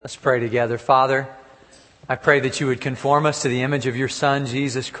Let's pray together. Father, I pray that you would conform us to the image of your Son,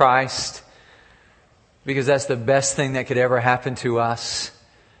 Jesus Christ, because that's the best thing that could ever happen to us.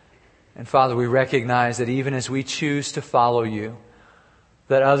 And Father, we recognize that even as we choose to follow you,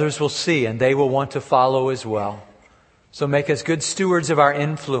 that others will see and they will want to follow as well. So make us good stewards of our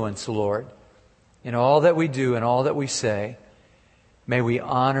influence, Lord, in all that we do and all that we say. May we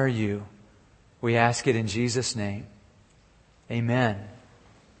honor you. We ask it in Jesus' name. Amen.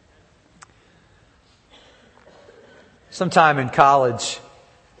 Sometime in college,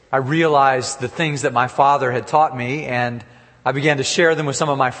 I realized the things that my father had taught me, and I began to share them with some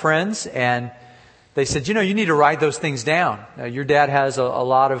of my friends, and they said, you need to write those things down. Your dad has a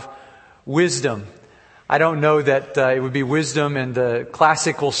lot of wisdom. I don't know that it would be wisdom in the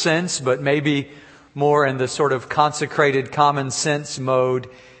classical sense, but maybe more in the sort of consecrated common sense mode.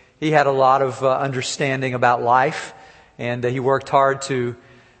 He had a lot of understanding about life, and he worked hard to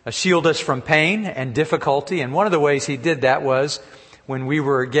shield us from pain and difficulty. And one of the ways he did that was when we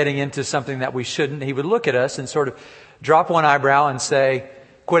were getting into something that we shouldn't, he would look at us and sort of drop one eyebrow and say,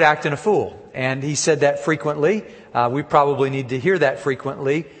 "Quit acting a fool." And he said that frequently. We probably need to hear that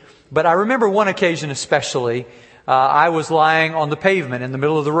frequently. But I remember one occasion especially, I was lying on the pavement in the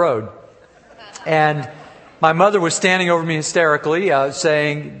middle of the road. And my mother was standing over me hysterically,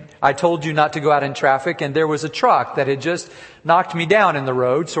 saying, "I told you not to go out in traffic." And there was a truck that had just knocked me down in the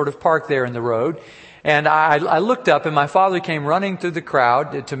road, sort of parked there in the road. And I looked up, and my father came running through the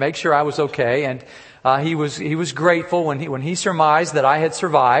crowd to make sure I was okay. And he was grateful when he surmised that I had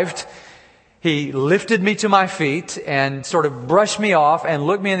survived. He lifted me to my feet and sort of brushed me off and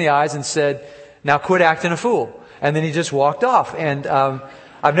looked me in the eyes and said, "Now quit acting a fool." And then he just walked off. And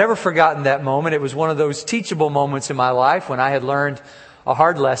I've never forgotten that moment. It was one of those teachable moments in my life when I had learned a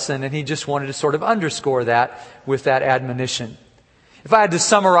hard lesson, and he just wanted to sort of underscore that with that admonition. If I had to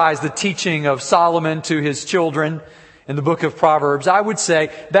summarize the teaching of Solomon to his children in the book of Proverbs, I would say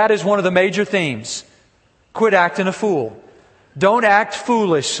that is one of the major themes. Quit acting a fool. Don't act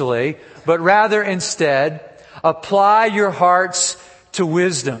foolishly, but rather instead apply your hearts to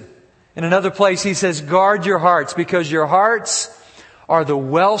wisdom. In another place he says, guard your hearts, because your hearts are the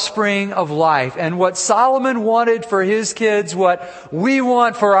wellspring of life. And what Solomon wanted for his kids, what we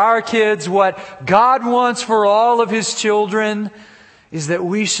want for our kids, what God wants for all of His children, is that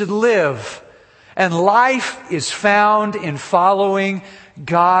we should live. And life is found in following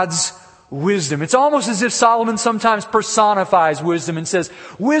God's wisdom. It's almost as if Solomon sometimes personifies wisdom and says,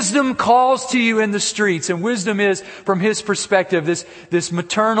 wisdom calls to you in the streets. And wisdom is, from his perspective, this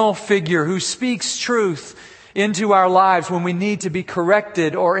maternal figure who speaks truth into our lives when we need to be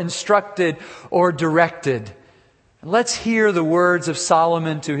corrected or instructed or directed. Let's hear the words of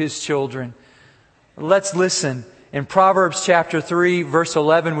Solomon to his children. Let's listen. In Proverbs chapter 3, verse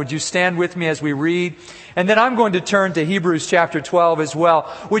 11, would you stand with me as we read? And then I'm going to turn to Hebrews chapter 12 as well,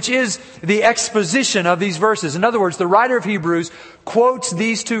 which is the exposition of these verses. In other words, the writer of Hebrews quotes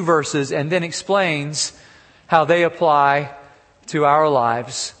these two verses and then explains how they apply to our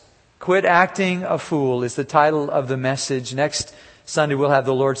lives. Quit acting a fool is the title of the message. Next Sunday we'll have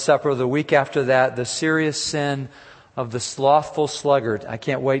the Lord's Supper. The week after that, the serious sin of the slothful sluggard. I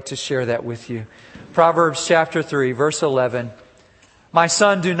can't wait to share that with you. Proverbs chapter 3, verse 11. My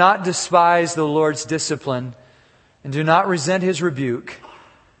son, do not despise the Lord's discipline, and do not resent His rebuke,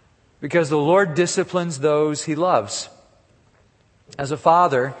 because the Lord disciplines those He loves. As a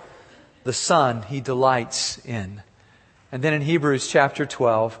father, the son He delights in. And then in Hebrews chapter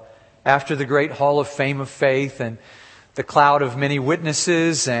 12, after the great hall of fame of faith and the cloud of many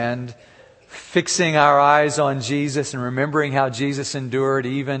witnesses and fixing our eyes on Jesus and remembering how Jesus endured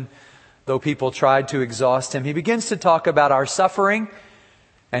even though people tried to exhaust Him, he begins to talk about our suffering.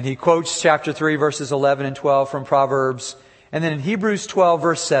 And he quotes chapter 3, verses 11 and 12 from Proverbs. And then in Hebrews 12,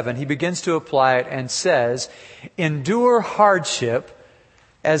 verse 7, he begins to apply it and says, endure hardship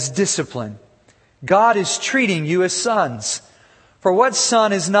as discipline. God is treating you as sons. For what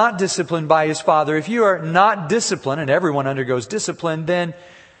son is not disciplined by his father? If you are not disciplined, and everyone undergoes discipline, then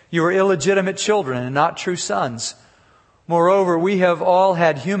you are illegitimate children and not true sons. Moreover, we have all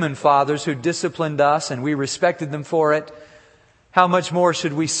had human fathers who disciplined us, and we respected them for it. How much more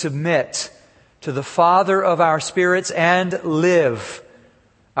should we submit to the Father of our spirits and live?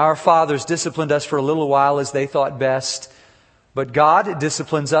 Our fathers disciplined us for a little while as they thought best, but God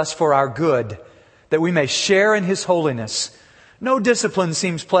disciplines us for our good, that we may share in His holiness. No discipline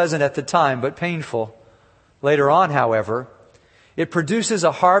seems pleasant at the time, but painful. Later on, however, it produces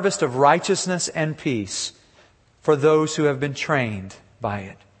a harvest of righteousness and peace for those who have been trained by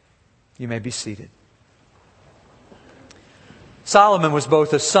it. You may be seated. Solomon was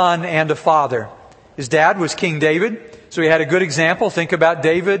both a son and a father. His dad was King David, so he had a good example. Think about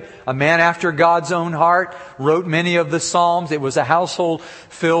David, a man after God's own heart, wrote many of the Psalms. It was a household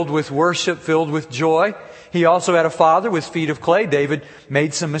filled with worship, filled with joy. He also had a father with feet of clay. David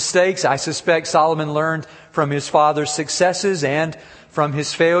made some mistakes. I suspect Solomon learned from his father's successes and from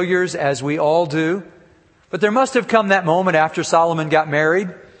his failures, as we all do. But there must have come that moment after Solomon got married,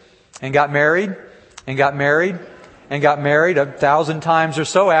 and got married, and got married, and got married 1,000 times or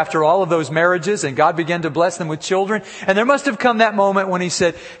so after all of those marriages, and God began to bless them with children. And there must have come that moment when he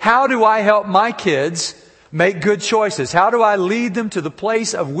said, how do I help my kids make good choices? How do I lead them to the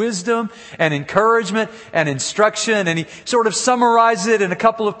place of wisdom and encouragement and instruction? And he sort of summarized it in a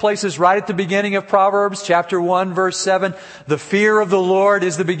couple of places right at the beginning of Proverbs, chapter 1, verse 7. The fear of the Lord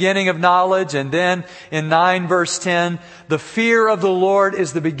is the beginning of knowledge. And then in 9, verse 10, the fear of the Lord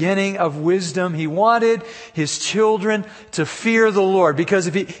is the beginning of wisdom. He wanted his children to fear the Lord, because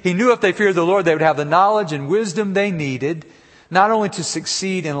if he knew if they feared the Lord, they would have the knowledge and wisdom they needed, not only to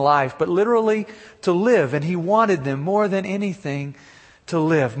succeed in life, but literally to live. And he wanted them more than anything to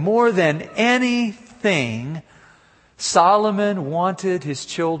live. More than anything, Solomon wanted his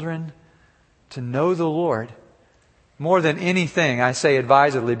children to know the Lord. More than anything, I say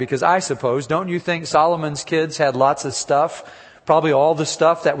advisedly, because I suppose, don't you think Solomon's kids had lots of stuff? Probably all the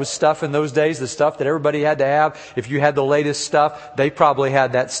stuff that was stuff in those days, the stuff that everybody had to have. If you had the latest stuff, they probably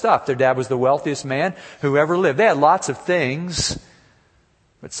had that stuff. Their dad was the wealthiest man who ever lived. They had lots of things.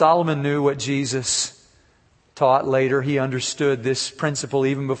 But Solomon knew what Jesus taught later. He understood this principle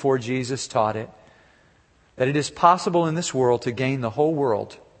even before Jesus taught it. That it is possible in this world to gain the whole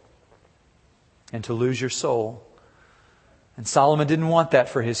world and to lose your soul. And Solomon didn't want that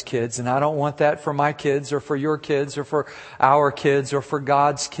for his kids, and I don't want that for my kids or for your kids or for our kids or for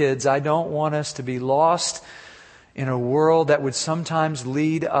God's kids. I don't want us to be lost in a world that would sometimes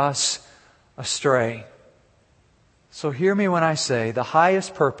lead us astray. So hear me when I say the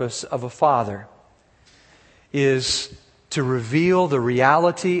highest purpose of a father is to reveal the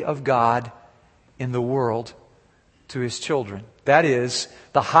reality of God in the world to his children. That is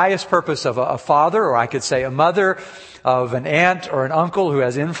the highest purpose of a father, or I could say a mother, of an aunt or an uncle who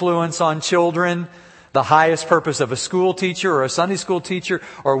has influence on children. The highest purpose of a school teacher or a Sunday school teacher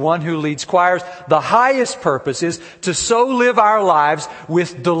or one who leads choirs. The highest purpose is to so live our lives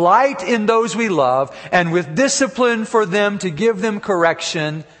with delight in those we love and with discipline for them to give them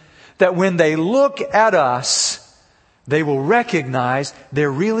correction, that when they look at us, they will recognize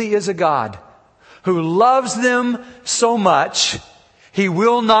there really is a God who loves them so much, He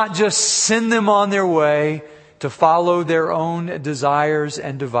will not just send them on their way to follow their own desires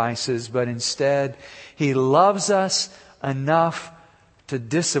and devices, but instead He loves us enough to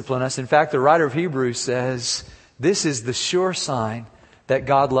discipline us. In fact, the writer of Hebrews says, this is the sure sign that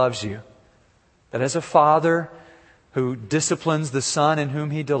God loves you. That as a father who disciplines the son in whom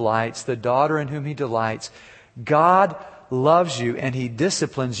He delights, the daughter in whom He delights, God loves you and He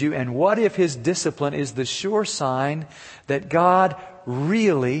disciplines you. And what if His discipline is the sure sign that God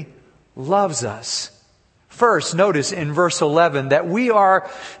really loves us? First, notice in verse 11 that we are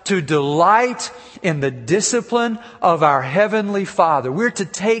to delight in the discipline of our Heavenly Father. We're to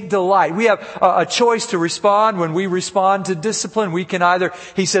take delight. We have a choice to respond. When we respond to discipline, we can either,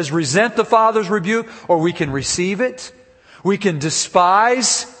 he says, resent the Father's rebuke, or we can receive it. We can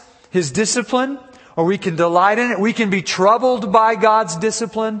despise His discipline, or we can delight in it. We can be troubled by God's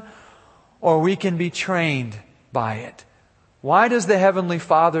discipline, or we can be trained by it. Why does the Heavenly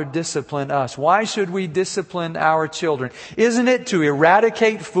Father discipline us? Why should we discipline our children? Isn't it to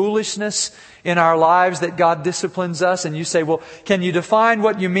eradicate foolishness in our lives that God disciplines us? And you say, well, can you define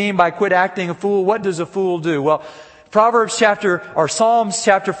what you mean by quit acting a fool? What does a fool do? Well, Psalms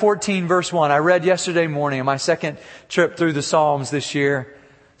chapter 14 verse 1. I read yesterday morning on my second trip through the Psalms this year.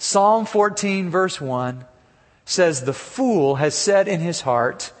 Psalm 14 verse 1 says, the fool has said in his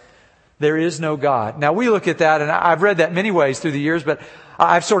heart, there is no God. Now we look at that, and I've read that many ways through the years, but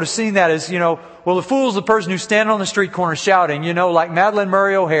I've sort of seen that as, well, the fool's the person who's standing on the street corner shouting, like Madeleine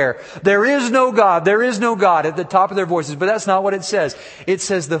Murray O'Hair, there is no God, there is no God, at the top of their voices. But that's not what it says. It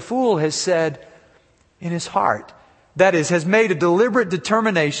says the fool has said in his heart. That is, has made a deliberate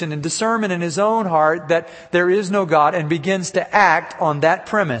determination and discernment in his own heart that there is no God, and begins to act on that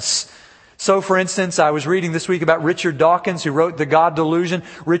premise. So, for instance, I was reading this week about Richard Dawkins, who wrote The God Delusion.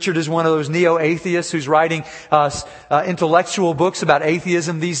 Richard is one of those neo-atheists who's writing intellectual books about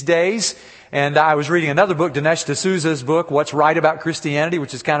atheism these days. And I was reading another book, Dinesh D'Souza's book, What's Right About Christianity,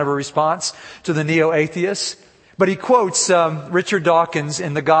 which is kind of a response to the neo-atheists. But he quotes Richard Dawkins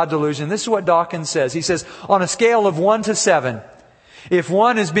in The God Delusion. This is what Dawkins says. He says, on a scale of 1 to 7, If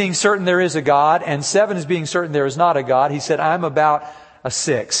 1 is being certain there is a God and 7 is being certain there is not a God, he said, I'm about a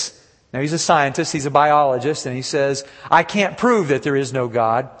 6. Now, he's a scientist, he's a biologist, and he says, I can't prove that there is no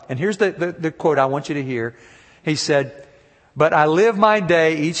God. And here's the quote I want you to hear. He said, but I live my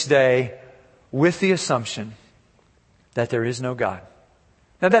day each day with the assumption that there is no God.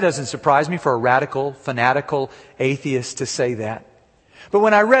 Now, that doesn't surprise me for a radical, fanatical atheist to say that. But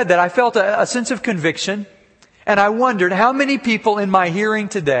when I read that, I felt a sense of conviction, and I wondered how many people in my hearing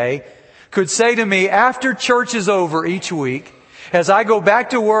today could say to me after church is over each week, as I go back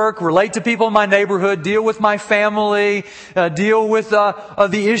to work, relate to people in my neighborhood, deal with my family, deal with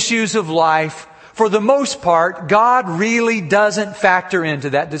the issues of life, for the most part, God really doesn't factor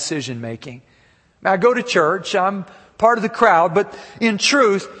into that decision making. I go to church, I'm part of the crowd, but in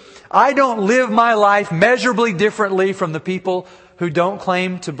truth, I don't live my life measurably differently from the people who don't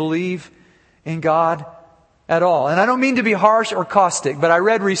claim to believe in God at all. And I don't mean to be harsh or caustic, but I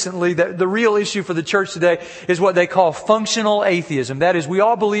read recently that the real issue for the church today is what they call functional atheism. That is, we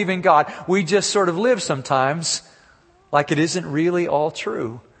all believe in God. We just sort of live sometimes like it isn't really all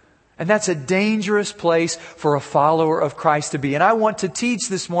true. And that's a dangerous place for a follower of Christ to be. And I want to teach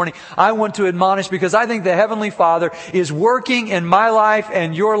this morning. I want to admonish because I think the Heavenly Father is working in my life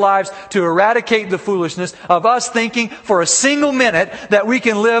and your lives to eradicate the foolishness of us thinking for a single minute that we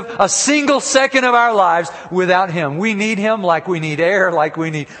can live a single second of our lives without Him. We need Him like we need air, like we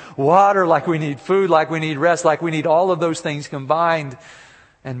need water, like we need food, like we need rest, like we need all of those things combined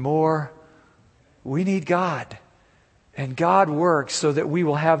and more. We need God. And God works so that we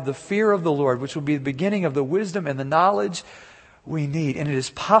will have the fear of the Lord, which will be the beginning of the wisdom and the knowledge we need. And it is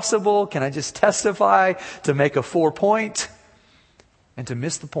possible, can I just testify, to make a 4-point and to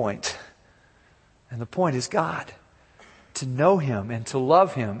miss the point. And the point is God. To know Him and to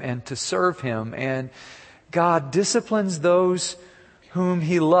love Him and to serve Him. And God disciplines those whom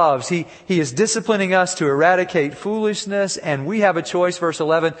He loves. He is disciplining us to eradicate foolishness, and we have a choice, verse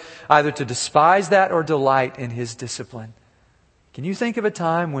 11, either to despise that or delight in His discipline. Can you think of a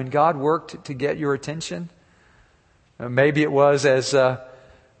time when God worked to get your attention? Maybe it was as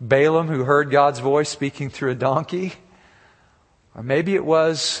Balaam who heard God's voice speaking through a donkey. Or maybe it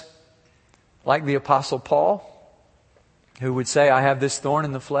was like the Apostle Paul, who would say, I have this thorn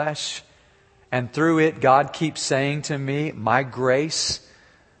in the flesh, and through it, God keeps saying to me, my grace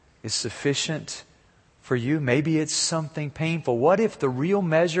is sufficient for you. Maybe it's something painful. What if the real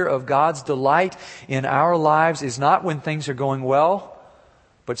measure of God's delight in our lives is not when things are going well,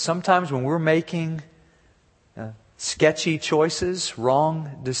 but sometimes when we're making sketchy choices,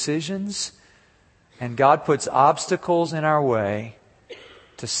 wrong decisions, and God puts obstacles in our way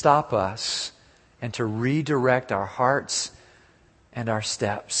to stop us and to redirect our hearts and our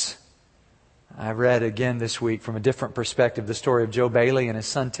steps. I read again this week from a different perspective the story of Joe Bailey and his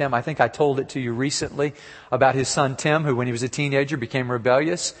son Tim. I think I told it to you recently about his son Tim, who when he was a teenager became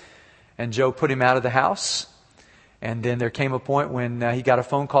rebellious, and Joe put him out of the house. And then there came a point when he got a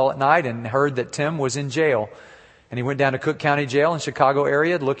phone call at night and heard that Tim was in jail. And he went down to Cook County Jail in Chicago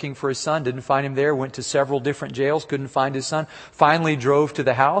area looking for his son. Didn't find him there. Went to several different jails. Couldn't find his son. Finally drove to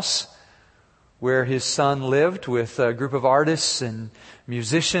the house where his son lived with a group of artists and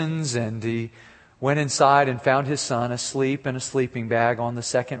musicians, and he went inside and found his son asleep in a sleeping bag on the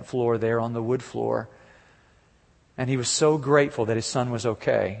second floor there on the wood floor. And he was so grateful that his son was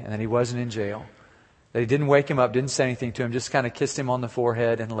okay and that he wasn't in jail, that he didn't wake him up, didn't say anything to him, just kind of kissed him on the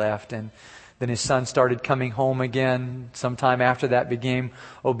forehead and left. And then his son started coming home again. Sometime after that became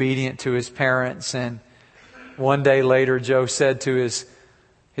obedient to his parents. And one day later, Joe said to his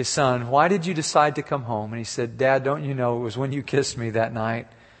son, why did you decide to come home? And he said, Dad, don't you know it was when you kissed me that night,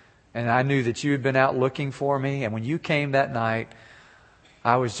 and I knew that you had been out looking for me, and when you came that night,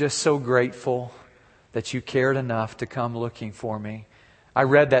 I was just so grateful that you cared enough to come looking for me. I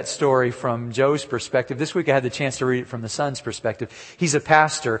read that story from Joe's perspective. This week I had the chance to read it from the son's perspective. He's a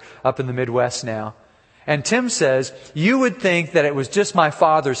pastor up in the Midwest now. And Tim says, you would think that it was just my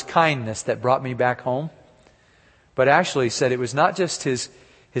father's kindness that brought me back home. But actually he said it was not just his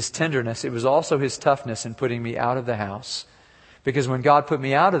tenderness, it was also His toughness in putting me out of the house. Because when God put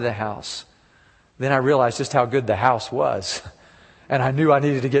me out of the house, then I realized just how good the house was. And I knew I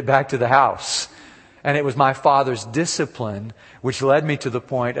needed to get back to the house. And it was my Father's discipline which led me to the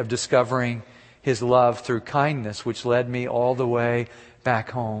point of discovering His love through kindness, which led me all the way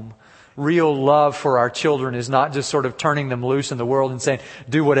back home. Real love for our children is not just sort of turning them loose in the world and saying,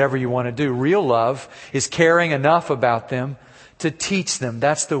 do whatever you want to do. Real love is caring enough about them to teach them.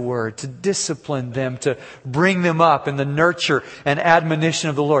 That's the word. To discipline them, to bring them up in the nurture and admonition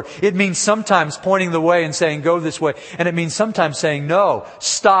of the Lord. It means sometimes pointing the way and saying, go this way. And it means sometimes saying, no,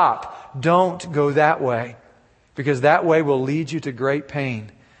 stop, don't go that way. Because that way will lead you to great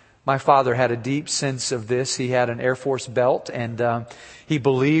pain. My father had a deep sense of this. He had an Air Force belt, and he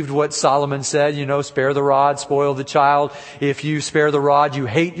believed what Solomon said, spare the rod, spoil the child. If you spare the rod, you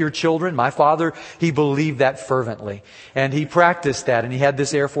hate your children. My father, he believed that fervently. And he practiced that, and he had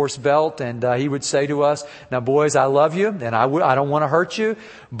this Air Force belt, and he would say to us, now boys, I love you, and I don't want to hurt you,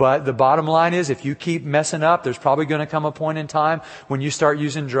 but the bottom line is if you keep messing up, there's probably going to come a point in time when you start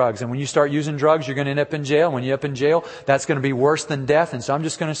using drugs. And when you start using drugs, you're going to end up in jail. And when you end up in jail, that's going to be worse than death. And so I'm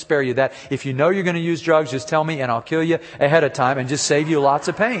just going to spare you that. If you know you're going to use drugs, just tell me and I'll kill you ahead of time and just save you lots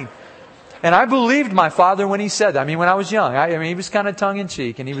of pain. And I believed my father when he said that. When I was young, he was kind of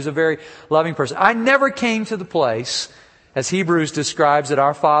tongue-in-cheek, and he was a very loving person. I never came to the place, as Hebrews describes, that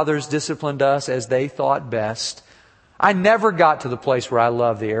our fathers disciplined us as they thought best. I never got to the place where I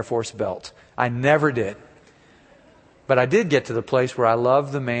loved the Air Force belt. I never did. But I did get to the place where I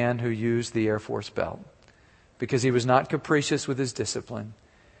loved the man who used the Air Force belt, because he was not capricious with his discipline.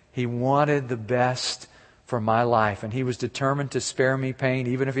 He wanted the best for my life, and he was determined to spare me pain,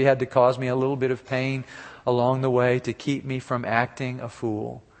 even if he had to cause me a little bit of pain along the way to keep me from acting a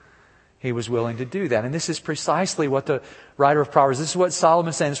fool. He was willing to do that. And this is precisely what the writer of Proverbs, this is what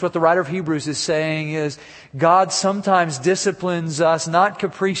Solomon's saying, this is what the writer of Hebrews is saying, is God sometimes disciplines us, not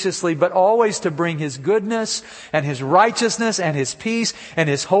capriciously, but always to bring His goodness and His righteousness and His peace and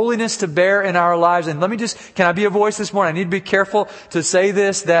His holiness to bear in our lives. And can I be a voice this morning? I need to be careful to say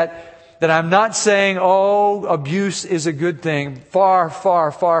this, that I'm not saying, abuse is a good thing. Far,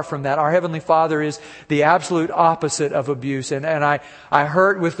 far, far from that. Our Heavenly Father is the absolute opposite of abuse. And I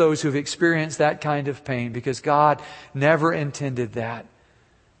hurt with those who've experienced that kind of pain, because God never intended that.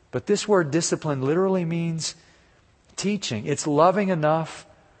 But this word discipline literally means teaching. It's loving enough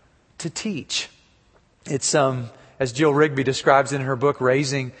to teach. It's, as Jill Rigby describes in her book,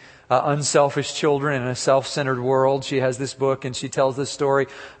 Raising Unselfish Children in a Self-Centered World. She has this book, and she tells the story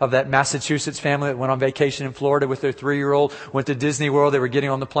of that Massachusetts family that went on vacation in Florida with their 3-year-old, went to Disney World. They were getting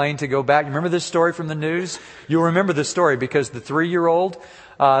on the plane to go back. You remember this story from the news? You'll remember this story because the 3-year-old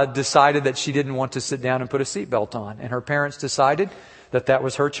decided that she didn't want to sit down and put a seatbelt on. And her parents decided that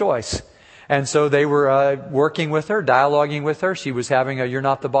was her choice. And so they were working with her, dialoguing with her. She was having a "you're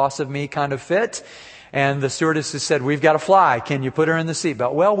not the boss of me" kind of fit. And the stewardesses said, "We've got to fly. Can you put her in the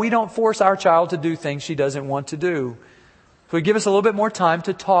seatbelt?" Well, we don't force our child to do things she doesn't want to do. So we give us a little bit more time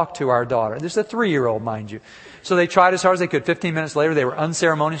to talk to our daughter. This is a 3-year-old, mind you. So they tried as hard as they could. 15 minutes later, they were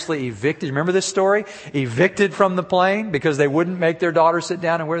unceremoniously evicted. Remember this story? Evicted from the plane because they wouldn't make their daughter sit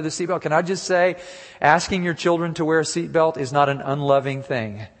down and wear the seatbelt. Can I just say, asking your children to wear a seatbelt is not an unloving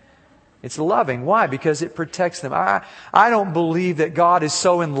thing. It's loving. Why? Because it protects them. I don't believe that God is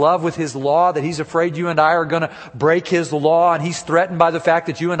so in love with His law that He's afraid you and I are going to break His law, and He's threatened by the fact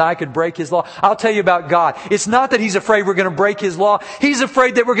that you and I could break His law. I'll tell you about God. It's not that He's afraid we're going to break His law. He's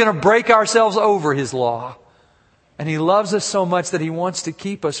afraid that we're going to break ourselves over His law. And He loves us so much that He wants to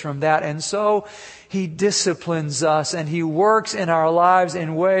keep us from that. And so He disciplines us, and He works in our lives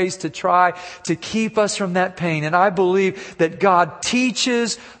in ways to try to keep us from that pain. And I believe that God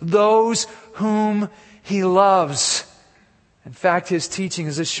teaches those whom He loves. In fact, His teaching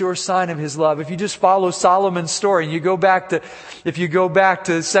is a sure sign of His love. If you just follow Solomon's story and you go back to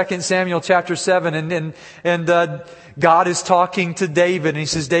 2 Samuel chapter 7 and God is talking to David, and He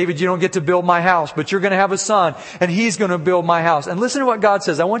says, "David, you don't get to build my house, but you're going to have a son, and he's going to build my house." And listen to what God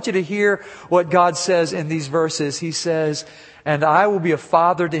says. I want you to hear what God says in these verses. He says, "And I will be a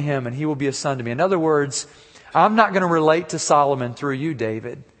father to him, and he will be a son to me." In other words, I'm not going to relate to Solomon through you,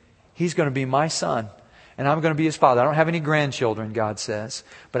 David. He's going to be my son, and I'm going to be his father. I don't have any grandchildren, God says,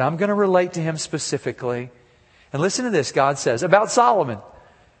 but I'm going to relate to him specifically. And listen to this, God says about Solomon.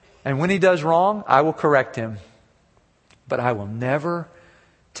 "And when he does wrong, I will correct him. But I will never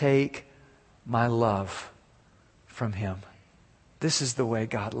take my love from him." This is the way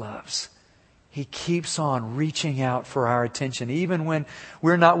God loves. He keeps on reaching out for our attention, even when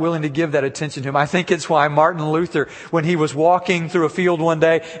we're not willing to give that attention to Him. I think it's why Martin Luther, when he was walking through a field one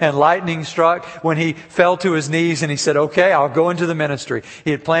day and lightning struck, when he fell to his knees and he said, "Okay, I'll go into the ministry."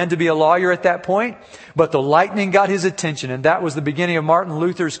 He had planned to be a lawyer at that point, but the lightning got his attention, and that was the beginning of Martin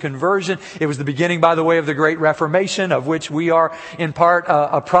Luther's conversion. It was the beginning, by the way, of the Great Reformation, of which we are in part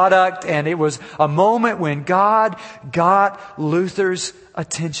a product, and it was a moment when God got Luther's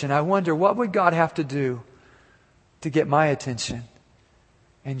attention. I wonder, what would God have to do to get my attention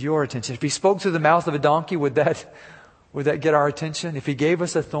and your attention? If He spoke through the mouth of a donkey, would that Would that get our attention? If He gave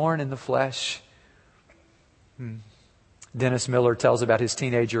us a thorn in the flesh. Dennis Miller tells about his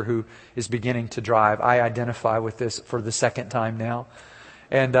teenager who is beginning to drive. I identify with this for the second time now.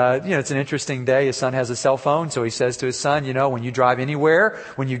 And, it's an interesting day. His son has a cell phone, so he says to his son, when you drive anywhere,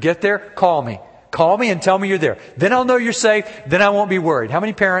 when you get there, call me. Call me and tell me you're there. Then I'll know you're safe. Then I won't be worried. How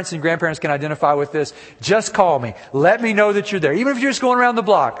many parents and grandparents can identify with this? Just call me. Let me know that you're there. Even if you're just going around the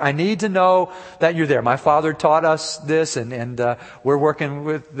block, I need to know that you're there. My father taught us this, and we're working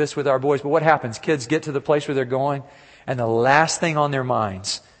with this with our boys. But what happens? Kids get to the place where they're going, and the last thing on their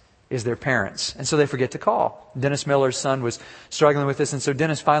minds is their parents. And so they forget to call. Dennis Miller's son was struggling with this. And so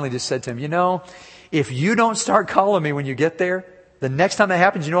Dennis finally just said to him, if you don't start calling me when you get there, the next time that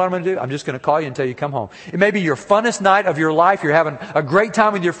happens, you know what I'm going to do? I'm just going to call you until you come home. It may be your funnest night of your life. You're having a great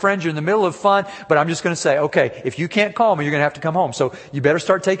time with your friends. You're in the middle of fun. But I'm just going to say, okay, if you can't call me, you're going to have to come home. So you better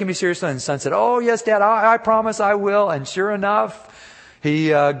start taking me seriously. And the son said, oh, yes, Dad, I promise I will. And sure enough, he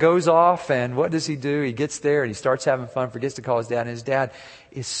goes off, and what does he do? He gets there, and he starts having fun, forgets to call his dad, and his dad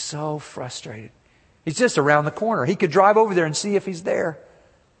is so frustrated. He's just around the corner. He could drive over there and see if he's there.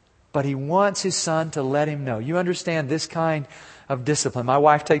 But he wants his son to let him know. You understand this kind of discipline. My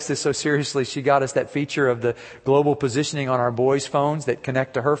wife takes this so seriously. She got us that feature of the global positioning on our boys' phones that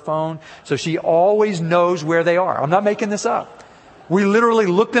connect to her phone. So she always knows where they are. I'm not making this up. We literally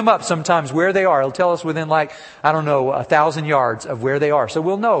look them up sometimes where they are. It'll tell us within 1,000 yards of where they are. So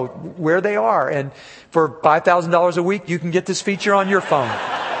we'll know where they are. And for $5,000 a week, you can get this feature on your phone.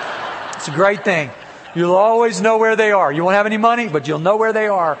 It's a great thing. You'll always know where they are. You won't have any money, but you'll know where they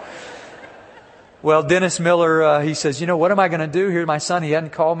are. Well, Dennis Miller, he says, what am I going to do here? My son, he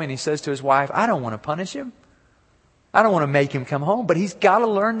hadn't called me, and he says to his wife, I don't want to punish him. I don't want to make him come home, but he's got to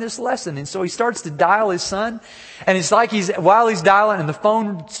learn this lesson. And so he starts to dial his son. And it's like while he's dialing and the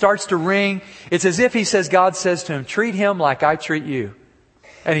phone starts to ring, it's as if God says to him, treat him like I treat you.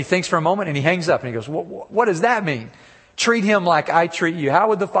 And he thinks for a moment and he hangs up and he goes, what does that mean? Treat him like I treat you. How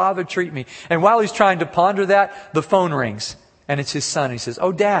would the Father treat me? And while he's trying to ponder that, the phone rings and it's his son. He says,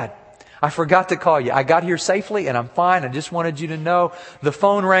 oh, Dad, I forgot to call you. I got here safely and I'm fine. I just wanted you to know the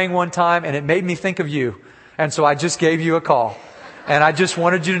phone rang one time and it made me think of you. And so I just gave you a call. And I just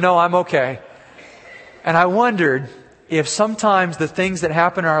wanted you to know I'm okay. And I wondered if sometimes the things that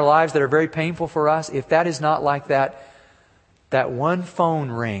happen in our lives that are very painful for us, if that is not like that one phone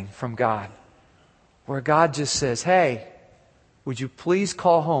ring from God, where God just says, hey, would you please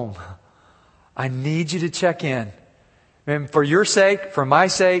call home? I need you to check in. And for your sake, for my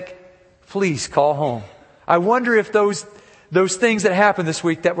sake, please call home. I wonder if those things that happened this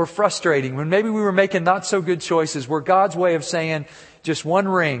week that were frustrating, when maybe we were making not so good choices, were God's way of saying, just one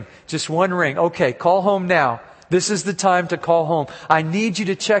ring. Okay, call home now. This is the time to call home. I need you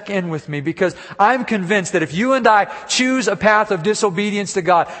to check in with me because I'm convinced that if you and I choose a path of disobedience to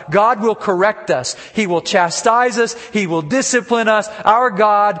God, God will correct us. He will chastise us. He will discipline us. Our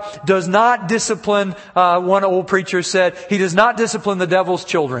God does not discipline, one old preacher said, He does not discipline the devil's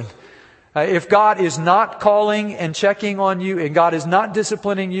children. If God is not calling and checking on you and God is not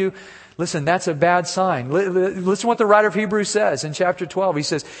disciplining you, listen, that's a bad sign. Listen what the writer of Hebrews says in chapter 12. He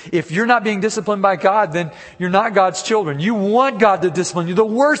says, if you're not being disciplined by God, then you're not God's children. You want God to discipline you. The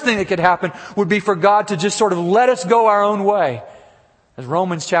worst thing that could happen would be for God to just sort of let us go our own way. As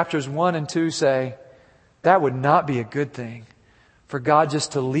Romans chapters 1 and 2 say, that would not be a good thing. For God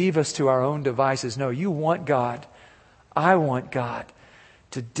just to leave us to our own devices. No, you want God. I want God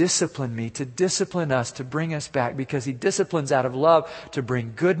to discipline me, to discipline us, to bring us back, because He disciplines out of love to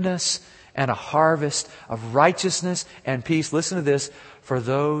bring goodness and a harvest of righteousness and peace. Listen to this, for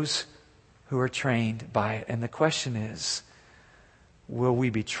those who are trained by it. And the question is, will we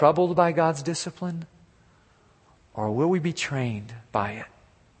be troubled by God's discipline, or will we be trained by it?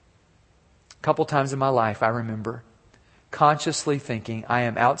 A couple times in my life, I remember consciously thinking, I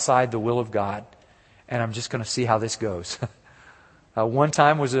am outside the will of God, and I'm just going to see how this goes. One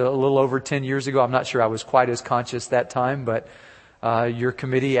time was a little over 10 years ago. I'm not sure I was quite as conscious that time, but your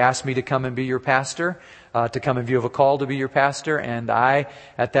committee asked me to come and be your pastor, to come in view of a call to be your pastor. And I,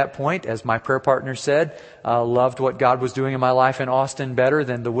 at that point, as my prayer partner said, loved what God was doing in my life in Austin better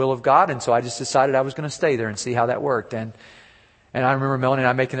than the will of God. And so I just decided I was going to stay there and see how that worked. And I remember Melanie and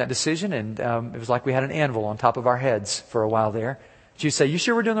I making that decision, and it was like we had an anvil on top of our heads for a while there. She'd say, you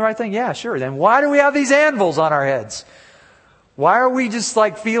sure we're doing the right thing? Yeah, sure. Then why do we have these anvils on our heads? Why are we just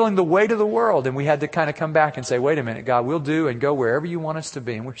like feeling the weight of the world? And we had to kind of come back and say, wait a minute, God, we'll do and go wherever you want us to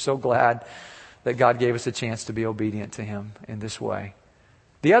be. And we're so glad that God gave us a chance to be obedient to Him in this way.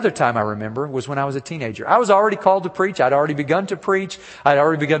 The other time I remember was when I was a teenager. I was already called to preach. I'd already begun to preach. I'd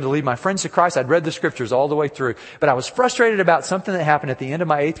already begun to lead my friends to Christ. I'd read the Scriptures all the way through. But I was frustrated about something that happened at the end of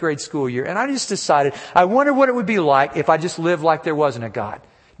my 8th grade school year. And I just decided, I wonder what it would be like if I just lived like there wasn't a God.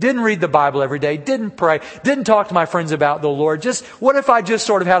 Didn't read the Bible every day. Didn't pray. Didn't talk to my friends about the Lord. What if I just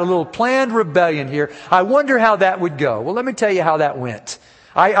sort of had a little planned rebellion here? I wonder how that would go. Well, let me tell you how that went.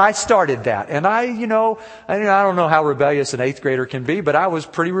 I started that. And I don't know how rebellious an 8th grader can be, but I was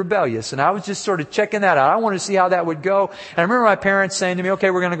pretty rebellious. And I was just sort of checking that out. I wanted to see how that would go. And I remember my parents saying to me, okay,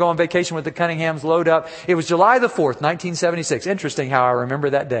 we're going to go on vacation with the Cunninghams, load up. It was July the 4th, 1976. Interesting how I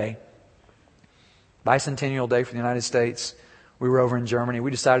remember that day. Bicentennial Day for the United States. We were over in Germany.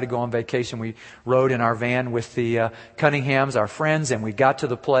 We decided to go on vacation. We rode in our van with the Cunninghams, our friends, and we got to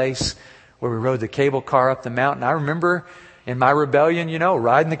the place where we rode the cable car up the mountain. I remember in my rebellion,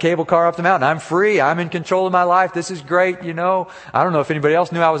 riding the cable car up the mountain. I'm free. I'm in control of my life. This is great, I don't know if anybody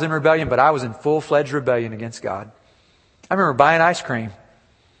else knew I was in rebellion, but I was in full-fledged rebellion against God. I remember buying ice cream.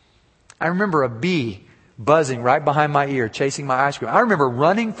 I remember a bee buzzing right behind my ear, chasing my ice cream. I remember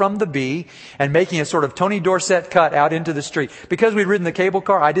running from the bee and making a sort of Tony Dorsett cut out into the street. Because we'd ridden the cable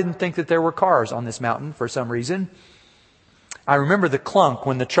car, I didn't think that there were cars on this mountain for some reason. I remember the clunk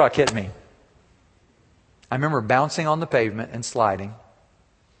when the truck hit me. I remember bouncing on the pavement and sliding.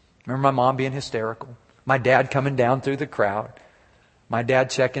 I remember my mom being hysterical. My dad coming down through the crowd. My dad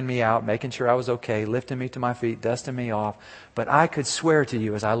checking me out, making sure I was okay, lifting me to my feet, dusting me off. But I could swear to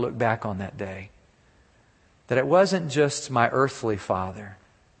you as I look back on that day that it wasn't just my earthly father,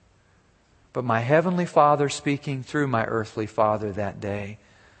 but my heavenly Father speaking through my earthly father that day,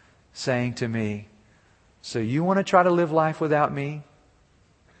 saying to me, so you want to try to live life without me?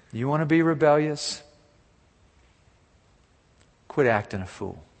 You want to be rebellious? Quit acting a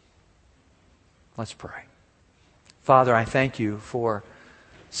fool. Let's pray. Father, I thank you for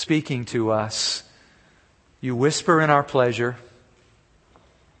speaking to us. You whisper in our pleasure,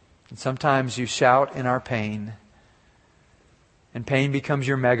 and sometimes you shout in our pain, and pain becomes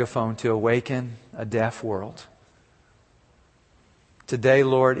your megaphone to awaken a deaf world. Today,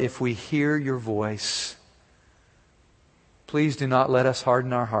 Lord, if we hear your voice, please do not let us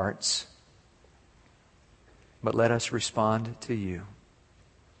harden our hearts, but let us respond to you.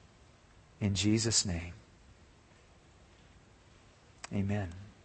 In Jesus' name, amen.